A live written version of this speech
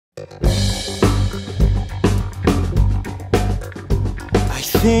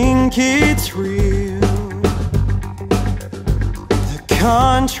think it's real. The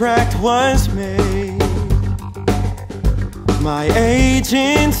contract was made, my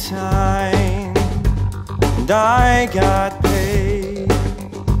agent signed, and I got paid.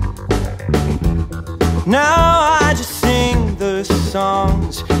 Now I just sing the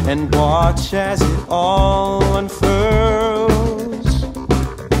songs and watch as it all unfurls.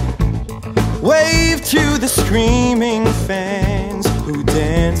 Wave to the screaming fans who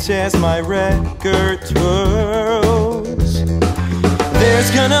dance as my record twirls.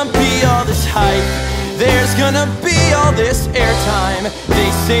 There's gonna be all this hype, there's gonna be all this airtime. They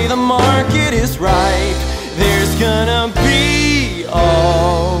say the market is ripe. There's gonna be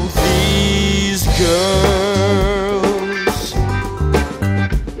all these girls.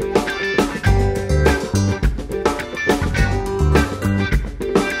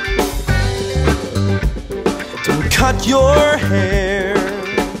 Don't cut your hair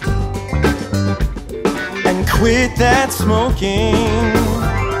and quit that smoking,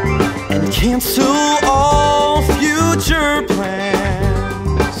 and cancel all future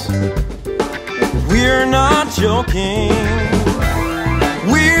plans. We're not joking.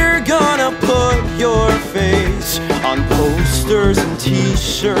 We're gonna put your face on posters and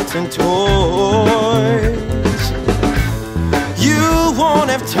t-shirts and toys. You won't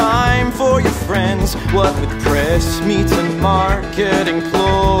have time for your friends, what with press meets and marketing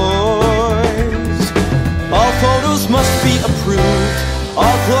ploys. All photos must be approved,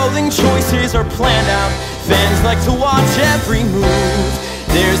 all clothing choices are planned out. Fans like to watch every move.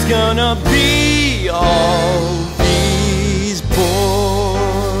 There's gonna be all these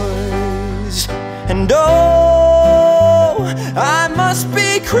boys. And oh, I must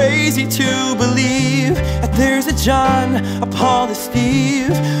be crazy to believe that there's a John, a Paul, a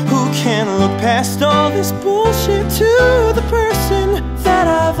Steve who can look past all this bullshit to the person that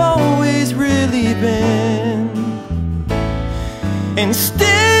I've always really been. And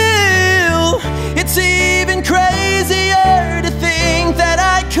still, it's even crazier to think that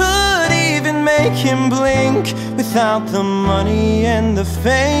I could even make him blink without the money and the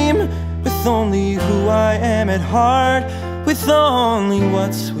fame, with only who I am at heart, with only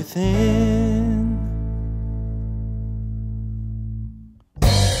what's within. But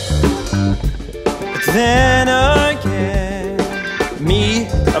then again, me,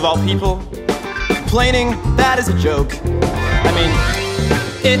 of all people, complaining that is a joke. I mean,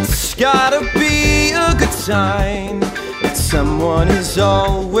 it's gotta be a good sign that someone is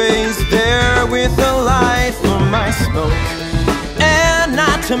always there with a light for my smoke. And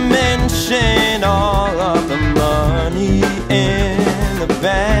not to mention all of the money in the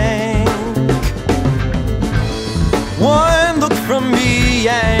bank. One look from me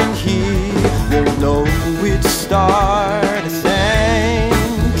and he won't know which star to thank.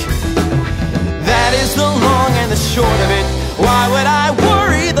 That is the long and the short of it. Why would I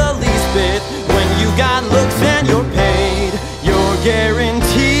worry the least bit when you got looks and you're paid? You're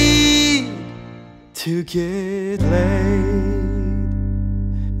guaranteed to get laid.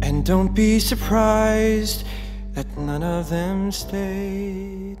 And don't be surprised that none of them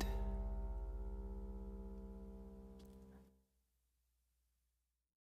stayed.